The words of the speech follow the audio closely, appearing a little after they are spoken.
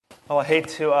Well, I hate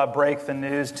to break the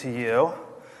news to you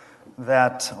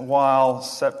that while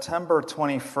September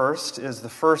 21st is the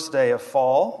first day of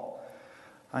fall,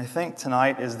 I think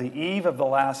tonight is the eve of the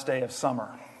last day of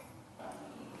summer.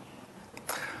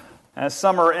 As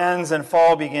summer ends and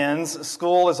fall begins,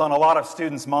 school is on a lot of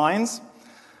students' minds.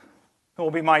 Who will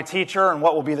be my teacher and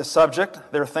what will be the subject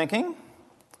they're thinking?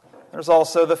 There's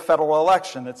also the federal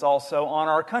election that's also on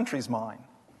our country's mind.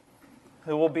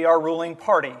 Who will be our ruling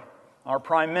party, our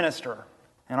prime minister,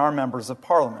 and our members of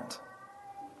parliament?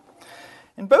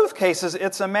 In both cases,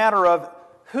 it's a matter of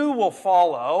who will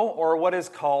follow, or what is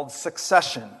called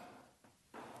succession.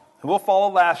 Who will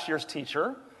follow last year's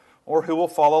teacher, or who will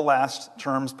follow last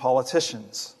term's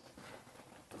politicians?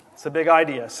 It's a big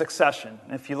idea, succession.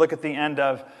 If you look at the end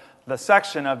of the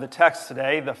section of the text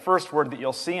today, the first word that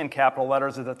you'll see in capital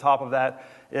letters at the top of that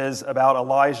is about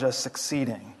Elijah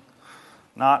succeeding.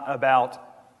 Not about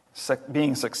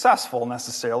being successful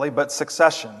necessarily, but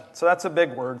succession. So that's a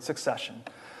big word, succession.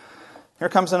 Here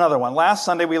comes another one. Last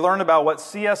Sunday we learned about what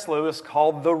C.S. Lewis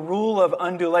called the rule of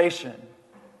undulation.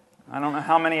 I don't know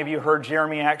how many of you heard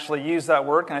Jeremy actually use that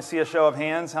word. Can I see a show of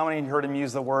hands? How many of you heard him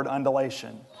use the word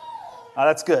undulation?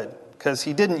 That's good, because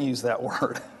he didn't use that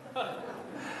word.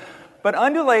 But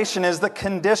undulation is the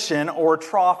condition or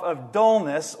trough of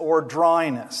dullness or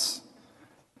dryness.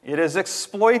 It is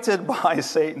exploited by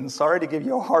Satan. Sorry to give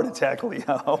you a heart attack,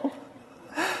 Leo.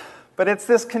 But it's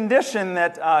this condition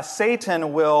that Satan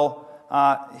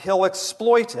he'll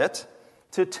exploit it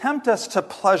to tempt us to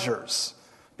pleasures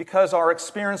because our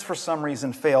experience for some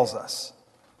reason fails us.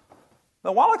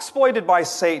 But while exploited by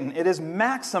Satan, it is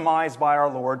maximized by our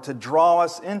Lord to draw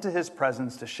us into His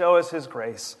presence, to show us His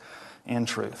grace and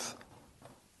truth.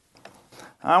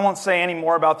 I won't say any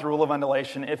more about the rule of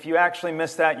undulation. If you actually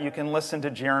missed that, you can listen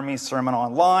to Jeremy's sermon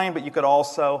online, but you could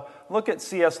also look at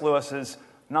C.S. Lewis's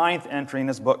 9th entry in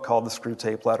his book called The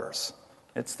Screwtape Letters.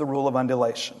 It's the rule of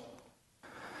undulation.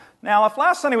 Now, if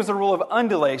last Sunday was the rule of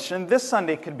undulation, this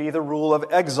Sunday could be the rule of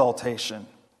exaltation.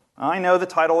 I know the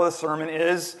title of the sermon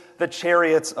is The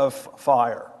Chariots of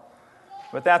Fire,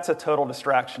 but that's a total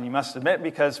distraction, you must admit,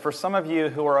 because for some of you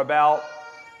who are about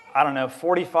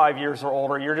 45 years or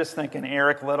older, you're just thinking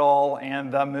Eric Liddell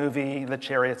and the movie The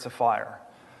Chariots of Fire.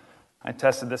 I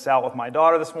tested this out with my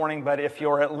daughter this morning, but if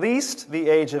you're at least the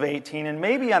age of 18 and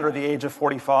maybe under the age of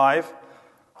 45,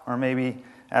 or maybe,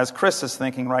 as Chris is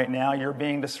thinking right now, you're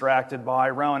being distracted by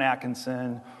Rowan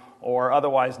Atkinson, or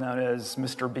otherwise known as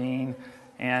Mr. Bean,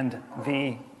 and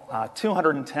the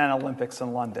 210 Olympics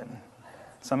in London.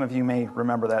 Some of you may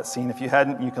remember that scene. If you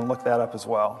hadn't, you can look that up as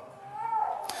well.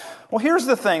 Well, here's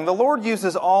the thing. The Lord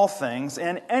uses all things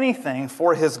and anything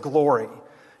for His glory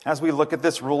as we look at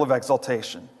this rule of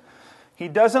exaltation. He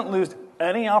doesn't lose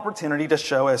any opportunity to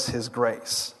show us His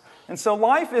grace. And so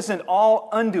life isn't all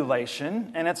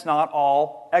undulation and it's not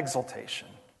all exaltation.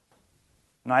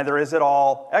 Neither is it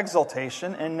all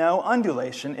exaltation and no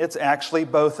undulation. It's actually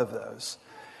both of those.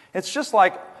 It's just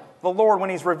like the Lord, when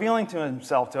He's revealing to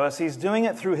Himself to us, He's doing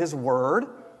it through His Word,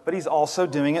 but He's also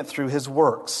doing it through His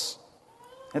works.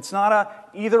 It's not a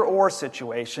either-or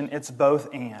situation, it's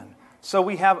both and. So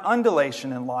we have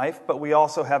undulation in life, but we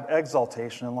also have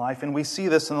exaltation in life, and we see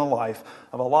this in the life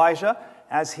of Elijah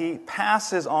as he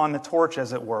passes on the torch,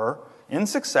 as it were, in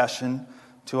succession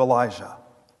to Elisha,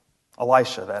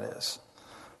 that is.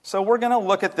 So we're going to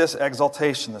look at this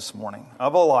exaltation this morning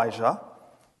of Elijah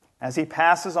as he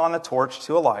passes on the torch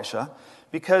to Elisha,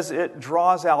 because it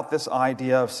draws out this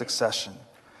idea of succession.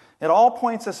 It all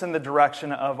points us in the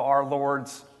direction of our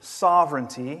Lord's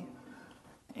sovereignty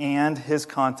and His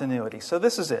continuity. So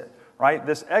this is it, right?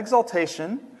 This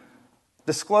exaltation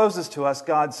discloses to us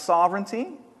God's sovereignty,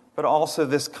 but also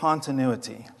this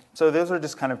continuity. So those are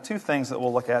just kind of two things that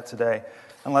we'll look at today,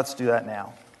 and let's do that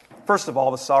now. First of all,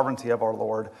 the sovereignty of our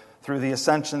Lord through the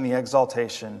ascension, the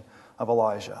exaltation of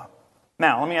Elijah.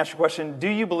 Now, let me ask you a question. Do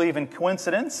you believe in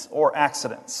coincidence or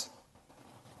accidents?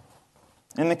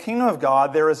 In the kingdom of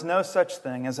God, there is no such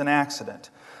thing as an accident.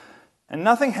 And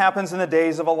nothing happens in the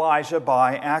days of Elijah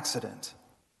by accident.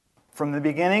 From the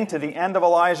beginning to the end of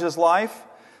Elijah's life,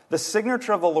 the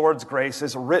signature of the Lord's grace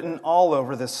is written all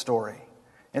over this story.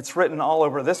 It's written all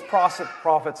over this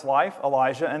prophet's life,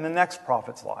 Elijah, and the next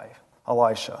prophet's life,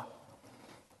 Elisha.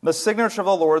 The signature of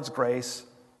the Lord's grace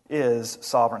is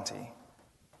sovereignty.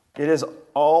 It is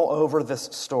all over this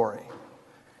story.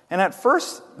 And at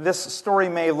first, this story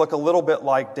may look a little bit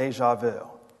like deja vu.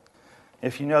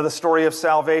 If you know the story of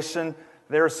salvation,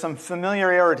 there are some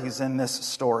familiarities in this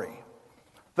story.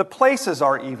 The places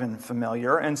are even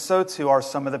familiar, and so too are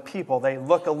some of the people. They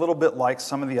look a little bit like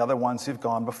some of the other ones who've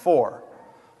gone before.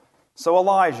 So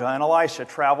Elijah and Elisha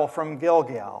travel from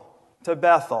Gilgal to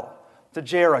Bethel, to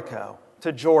Jericho,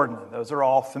 to Jordan. Those are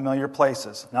all familiar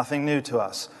places. Nothing new to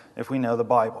us if we know the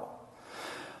Bible.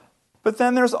 But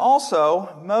then there's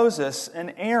also Moses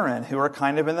and Aaron, who are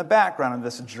kind of in the background of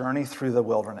this journey through the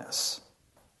wilderness.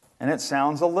 And it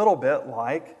sounds a little bit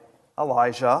like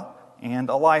Elijah and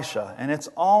Elisha, and it's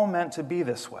all meant to be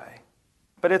this way.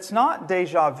 But it's not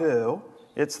deja vu,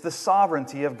 it's the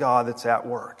sovereignty of God that's at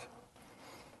work.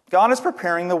 God is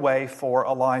preparing the way for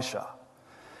Elijah.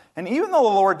 And even though the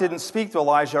Lord didn't speak to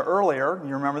Elijah earlier,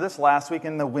 you remember this last week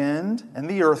in the wind and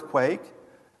the earthquake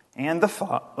and the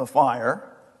fire,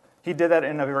 he did that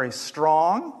in a very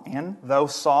strong and, though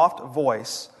soft,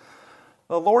 voice.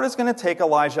 The Lord is going to take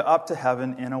Elijah up to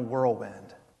heaven in a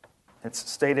whirlwind. It's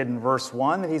stated in verse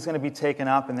 1 that he's going to be taken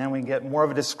up, and then we get more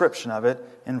of a description of it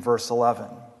in verse 11.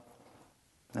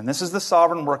 And this is the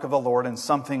sovereign work of the Lord and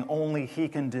something only he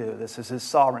can do. This is his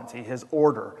sovereignty, his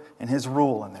order, and his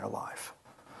rule in their life.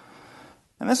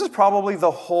 And this is probably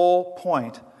the whole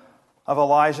point of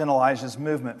Elijah and Elijah's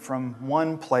movement from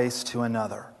one place to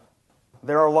another.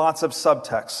 There are lots of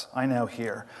subtexts, I know,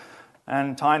 here,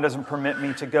 and time doesn't permit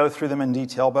me to go through them in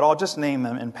detail, but I'll just name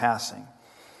them in passing.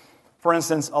 For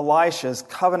instance, Elisha's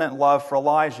covenant love for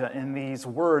Elijah in these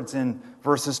words in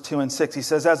verses 2 and 6. He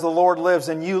says, "As the Lord lives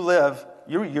and you live,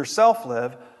 you yourself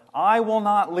live, I will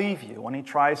not leave you," when he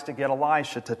tries to get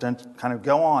Elisha to kind of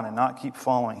go on and not keep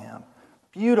following him.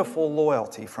 Beautiful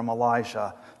loyalty from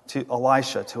Elisha to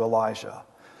Elijah.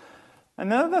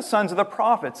 And then the sons of the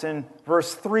prophets in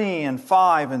verse 3 and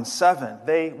 5 and 7,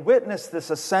 they witness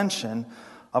this ascension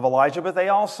of Elijah, but they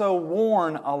also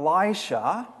warn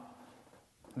Elisha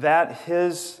that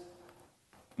his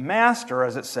master,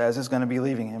 as it says, is going to be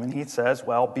leaving him. And he says,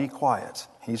 well, be quiet.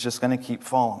 He's just going to keep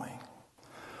following.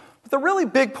 But the really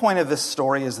big point of this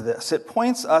story is this. It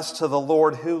points us to the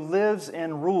Lord who lives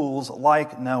and rules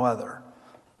like no other.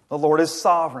 The Lord is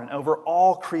sovereign over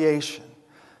all creation.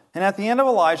 And at the end of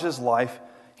Elijah's life,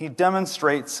 he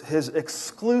demonstrates his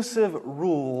exclusive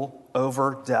rule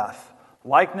over death,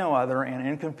 like no other and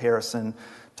in comparison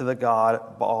to the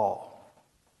god Baal.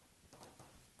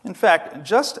 In fact,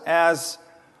 just as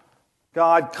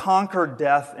God conquered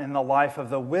death in the life of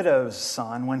the widow's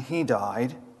son when he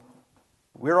died,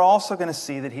 we're also going to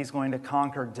see that he's going to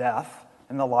conquer death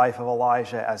in the life of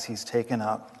Elijah as he's taken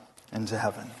up into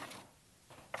heaven.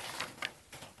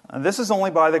 And this is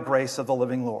only by the grace of the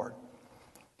living Lord.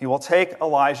 He will take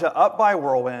Elijah up by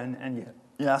whirlwind and,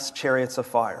 yes, chariots of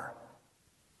fire.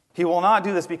 He will not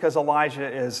do this because Elijah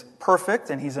is perfect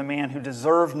and he's a man who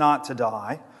deserved not to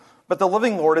die, but the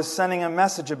living Lord is sending a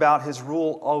message about his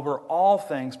rule over all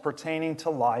things pertaining to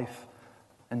life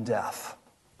and death.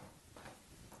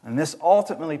 And this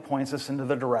ultimately points us into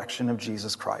the direction of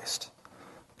Jesus Christ.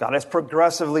 God is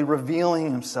progressively revealing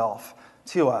himself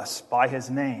to us by his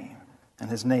name and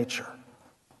his nature.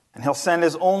 And he'll send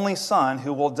his only son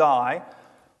who will die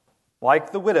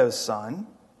like the widow's son,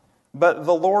 but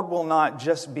the Lord will not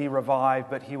just be revived,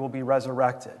 but he will be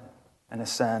resurrected and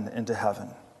ascend into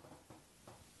heaven.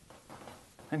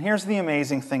 And here's the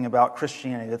amazing thing about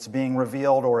Christianity that's being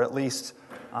revealed, or at least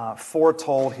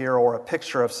foretold here, or a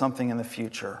picture of something in the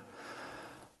future.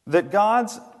 That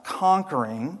God's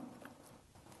conquering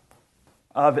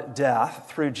of death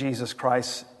through Jesus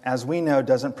Christ, as we know,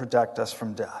 doesn't protect us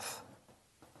from death.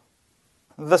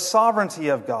 The sovereignty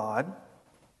of God,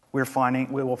 we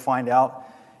will find out,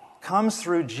 comes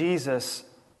through Jesus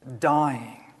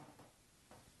dying.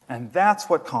 And that's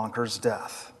what conquers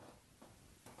death.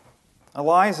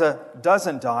 Elijah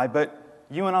doesn't die, but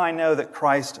you and I know that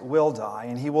Christ will die,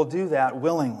 and he will do that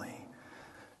willingly.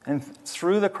 And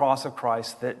through the cross of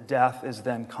Christ, that death is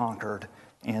then conquered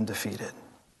and defeated.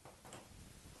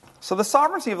 So the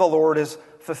sovereignty of the Lord is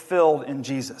fulfilled in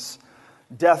Jesus.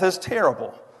 Death is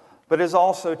terrible, but is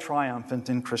also triumphant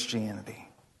in Christianity.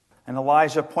 And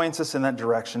Elijah points us in that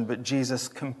direction, but Jesus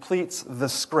completes the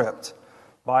script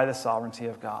by the sovereignty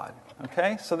of God.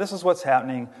 Okay? So this is what's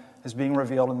happening, is being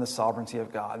revealed in the sovereignty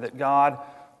of God. That God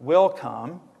will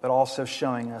come, but also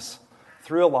showing us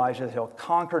through Elijah that he'll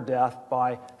conquer death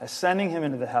by ascending him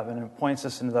into the heaven, and points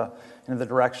us into the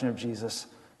direction of Jesus,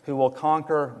 who will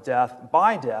conquer death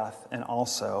by death and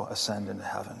also ascend into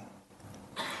heaven.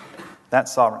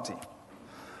 That's sovereignty.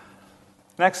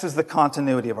 Next is the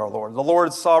continuity of our Lord. The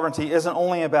Lord's sovereignty isn't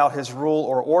only about his rule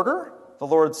or order. The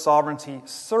Lord's sovereignty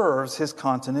serves his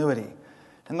continuity.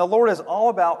 And the Lord is all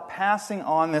about passing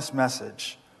on this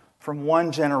message from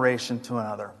one generation to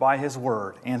another by his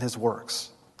word and his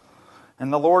works.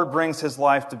 And the Lord brings his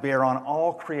life to bear on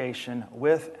all creation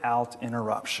without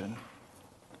interruption.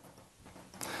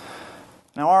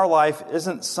 Now, our life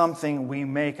isn't something we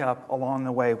make up along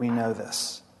the way. We know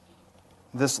this.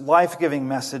 This life-giving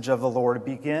message of the Lord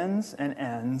begins and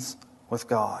ends with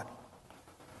God.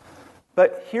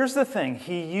 But here's the thing.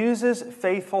 He uses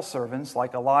faithful servants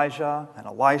like Elijah and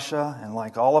Elisha and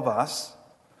like all of us.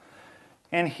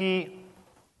 And he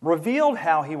revealed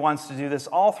how he wants to do this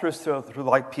all through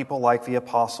like people like the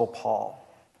Apostle Paul.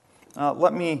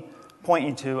 Let me point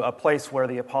you to a place where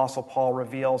the Apostle Paul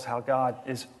reveals how God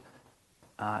is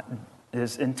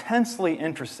intensely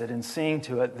interested in seeing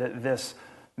to it that this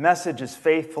message is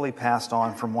faithfully passed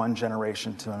on from one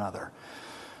generation to another.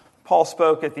 Paul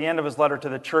spoke at the end of his letter to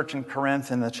the church in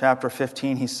Corinth in the chapter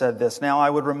 15. He said this, "Now I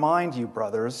would remind you,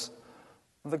 brothers,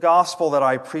 of the gospel that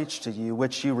I preached to you,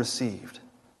 which you received,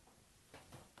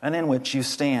 and in which you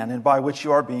stand, and by which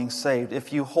you are being saved,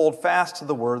 if you hold fast to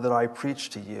the word that I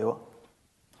preached to you,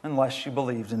 unless you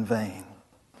believed in vain."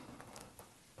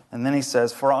 And then he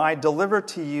says, "For I delivered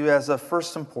to you as of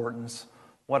first importance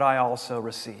what I also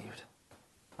received."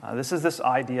 This is this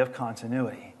idea of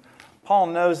continuity. Paul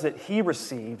knows that he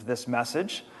received this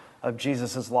message of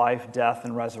Jesus' life, death,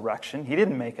 and resurrection. He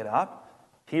didn't make it up.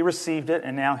 He received it,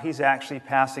 and now he's actually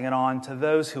passing it on to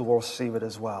those who will receive it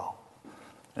as well.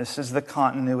 This is the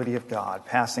continuity of God,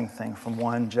 passing things from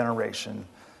one generation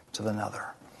to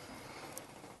another.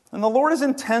 And the Lord is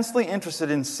intensely interested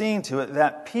in seeing to it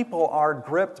that people are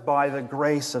gripped by the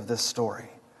grace of this story.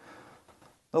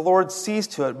 The Lord sees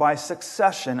to it by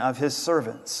succession of his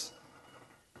servants.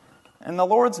 And the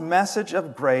Lord's message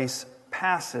of grace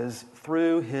passes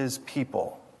through his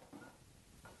people.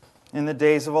 In the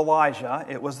days of Elijah,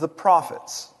 it was the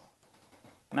prophets.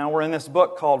 Now we're in this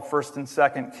book called 1st and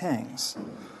 2nd Kings.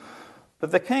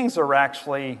 But the kings are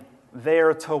actually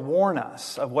there to warn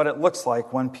us of what it looks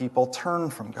like when people turn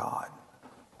from God.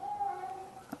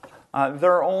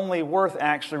 They're only worth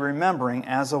actually remembering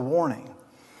as a warning.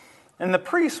 And the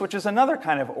priests, which is another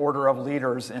kind of order of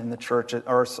leaders in the church,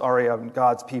 of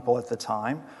God's people at the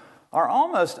time, are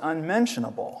almost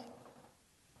unmentionable.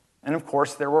 And of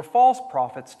course, there were false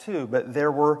prophets too, but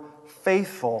there were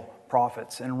faithful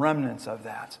prophets and remnants of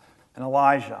that. And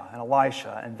Elijah and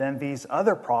Elisha, and then these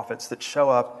other prophets that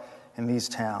show up in these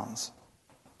towns.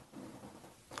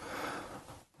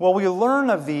 Well, we learn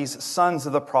of these sons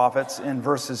of the prophets in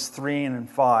verses 3 and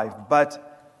 5, but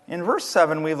in verse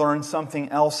 7, we learn something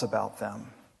else about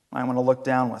them. I want to look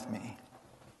down with me.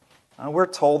 We're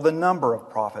told the number of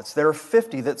prophets. There are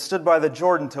 50 that stood by the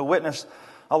Jordan to witness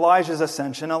Elijah's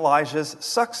ascension, Elijah's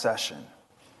succession.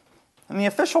 And the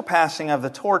official passing of the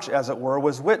torch, as it were,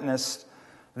 was witnessed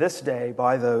this day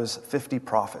by those 50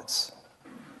 prophets.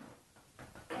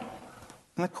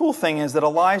 And the cool thing is that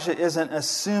Elijah isn't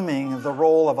assuming the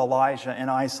role of Elijah in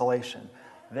isolation.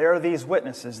 There are these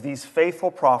witnesses, these faithful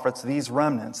prophets, these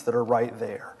remnants that are right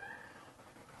there.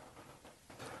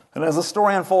 And as the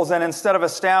story unfolds, then, instead of a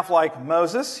staff like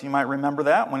Moses, you might remember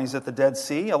that when he's at the Dead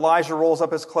Sea, Elijah rolls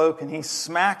up his cloak and he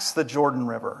smacks the Jordan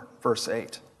River, verse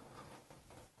 8.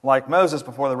 Like Moses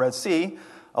before the Red Sea,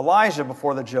 Elijah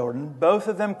before the Jordan, both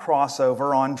of them cross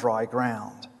over on dry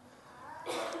ground.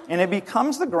 And it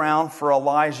becomes the ground for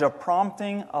Elijah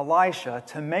prompting Elisha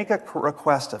to make a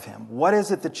request of him. What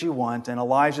is it that you want? And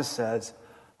Elijah says,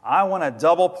 "I want a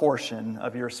double portion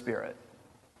of your spirit."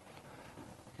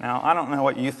 Now, I don't know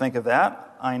what you think of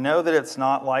that. I know that it's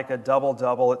not like a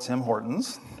double-double at Tim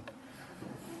Hortons.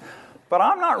 But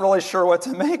I'm not really sure what to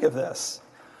make of this.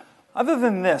 Other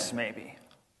than this, maybe.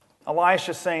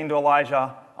 Elisha saying to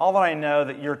Elijah, "All that I know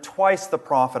that you're twice the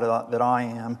prophet that I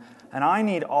am, and I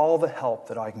need all the help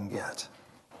that I can get."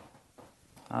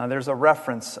 There's a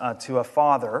reference to a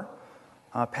father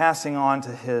passing on to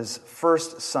his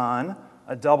first son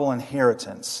a double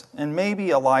inheritance. And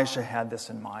maybe Elisha had this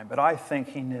in mind, but I think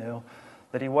he knew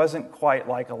that he wasn't quite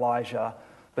like Elijah,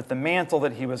 but the mantle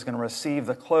that he was going to receive,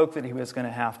 the cloak that he was going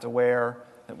to have to wear,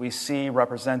 that we see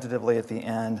representatively at the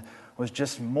end, was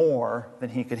just more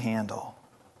than he could handle.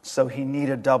 So he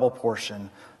needed a double portion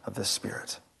of the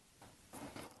Spirit.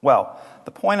 Well,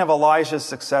 the point of Elijah's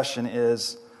succession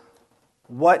is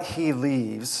what he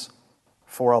leaves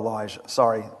for Elijah.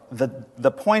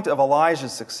 The point of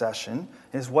Elijah's succession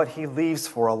is what he leaves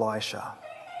for Elisha.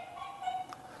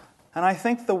 And I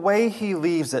think the way he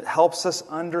leaves it helps us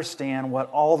understand what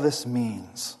all this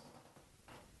means.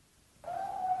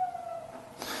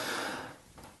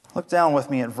 Look down with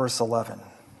me at verse 11.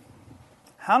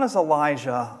 How does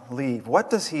Elijah leave? What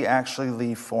does he actually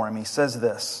leave for him? He says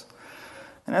this,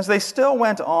 "And as they still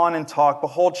went on and talked,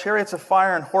 behold, chariots of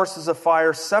fire and horses of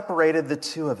fire separated the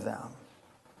two of them.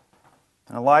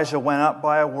 And Elijah went up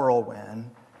by a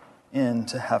whirlwind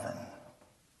into heaven."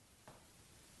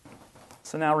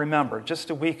 So now remember, just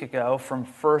a week ago from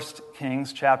 1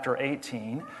 Kings chapter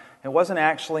 18, It wasn't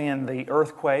actually in the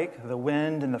earthquake, the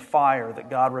wind, and the fire that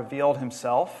God revealed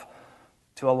himself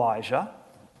to Elijah.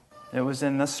 It was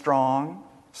in the strong,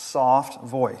 soft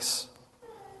voice.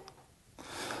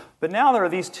 But now there are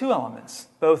these two elements,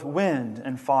 both wind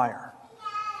and fire.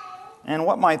 And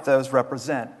what might those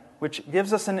represent? Which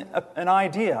gives us an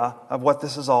idea of what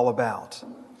this is all about.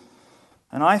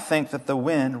 And I think that the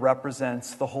wind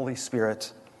represents the Holy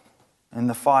Spirit and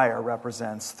the fire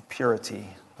represents the purity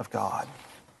of God.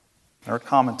 There are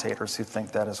commentators who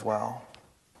think that as well.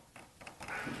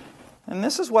 And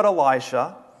this is what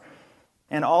Elisha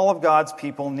and all of God's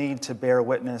people need to bear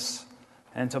witness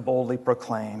and to boldly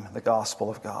proclaim the gospel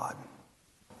of God.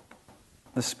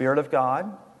 The Spirit of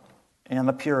God and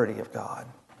the purity of God.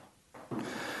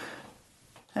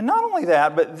 And not only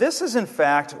that, but this is in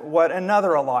fact what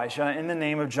another Elijah in the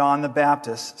name of John the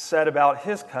Baptist said about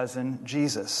his cousin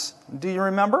Jesus. Do you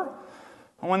remember?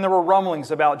 When there were rumblings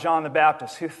about John the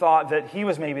Baptist, who thought that he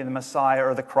was maybe the Messiah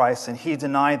or the Christ, and he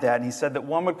denied that, and he said that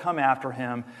one would come after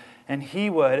him, and he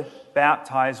would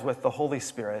baptize with the Holy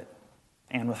Spirit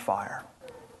and with fire.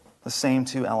 The same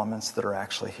two elements that are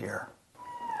actually here.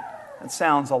 It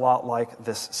sounds a lot like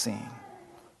this scene.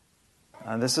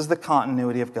 This is the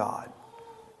continuity of God,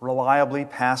 reliably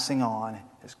passing on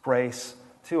His grace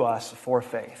to us for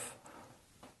faith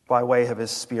by way of His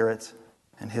Spirit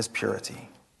and His purity.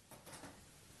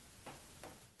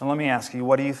 And let me ask you,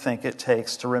 what do you think it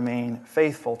takes to remain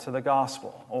faithful to the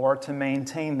gospel or to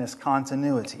maintain this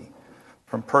continuity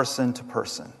from person to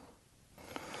person?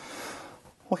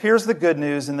 Well, here's the good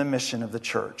news in the mission of the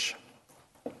church.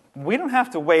 We don't have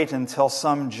to wait until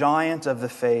some giant of the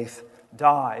faith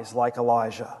dies like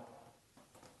Elijah.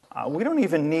 We don't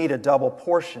even need a double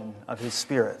portion of His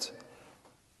Spirit.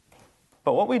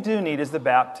 But what we do need is the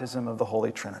baptism of the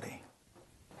Holy Trinity.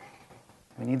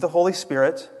 We need the Holy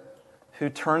Spirit who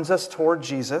turns us toward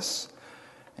Jesus,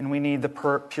 and we need the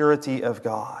purity of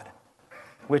God,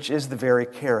 which is the very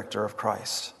character of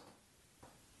Christ.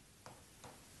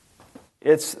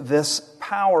 It's this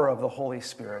power of the Holy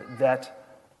Spirit that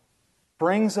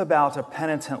brings about a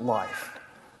penitent life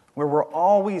where we're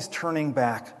always turning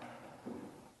back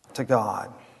to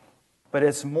God. But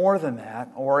it's more than that,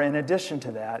 or in addition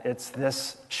to that, it's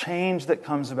this change that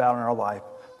comes about in our life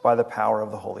by the power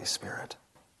of the Holy Spirit.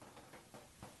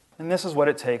 And this is what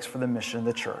it takes for the mission of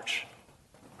the church.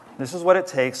 This is what it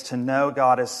takes to know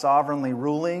God is sovereignly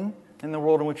ruling in the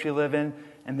world in which we live in,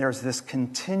 and there's this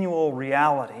continual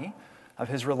reality of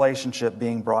His relationship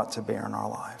being brought to bear in our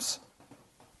lives.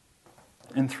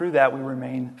 And through that, we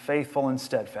remain faithful and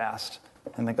steadfast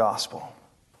in the gospel.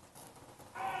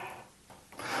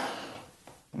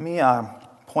 Let me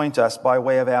point us by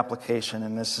way of application,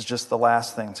 and this is just the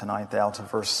last thing tonight, down to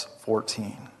verse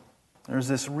 14. There's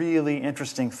this really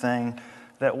interesting thing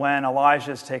that when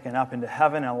Elijah is taken up into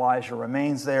heaven, Elijah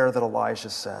remains there, that Elijah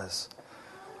says.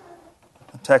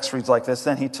 The text reads like this: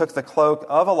 Then he took the cloak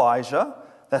of Elijah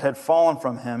that had fallen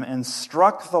from him and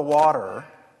struck the water,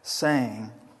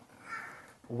 saying,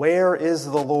 "Where is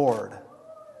the Lord,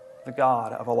 the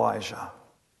God of Elijah?"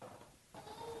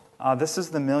 This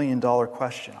is the million-dollar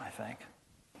question, I think.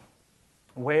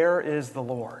 Where is the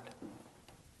Lord?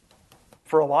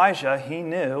 For Elijah, he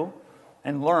knew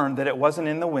and learned that it wasn't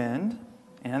in the wind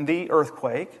and the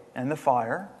earthquake and the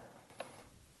fire.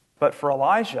 But for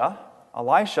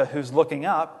Elisha, who's looking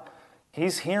up,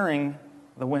 he's hearing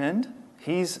the wind,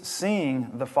 he's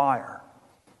seeing the fire,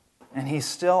 and he's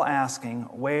still asking,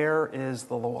 where is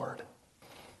the Lord?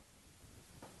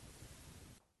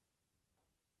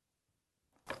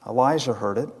 Elijah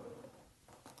heard it.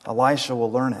 Elisha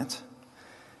will learn it.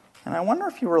 And I wonder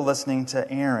if you were listening to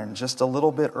Aaron just a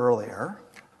little bit earlier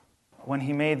when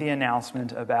he made the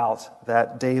announcement about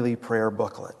that daily prayer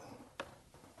booklet.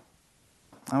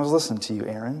 I was listening to you,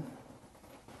 Aaron.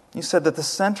 You said that the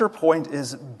center point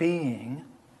is being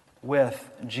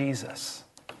with Jesus.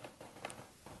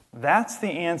 That's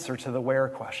the answer to the where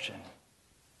question.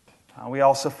 We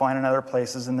also find in other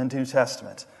places in the New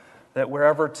Testament that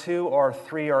wherever 2 or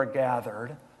 3 are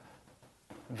gathered,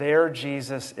 there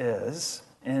Jesus is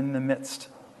in the midst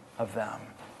of them.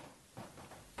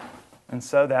 And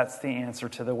so that's the answer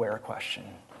to the where question.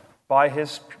 By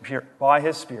His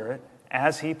Spirit,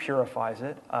 as He purifies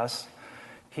us,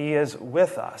 He is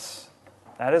with us.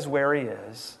 That is where He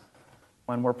is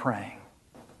when we're praying.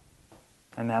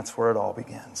 And that's where it all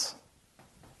begins.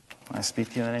 I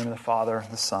speak to you in the name of the Father,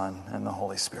 the Son, and the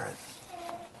Holy Spirit.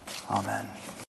 Amen.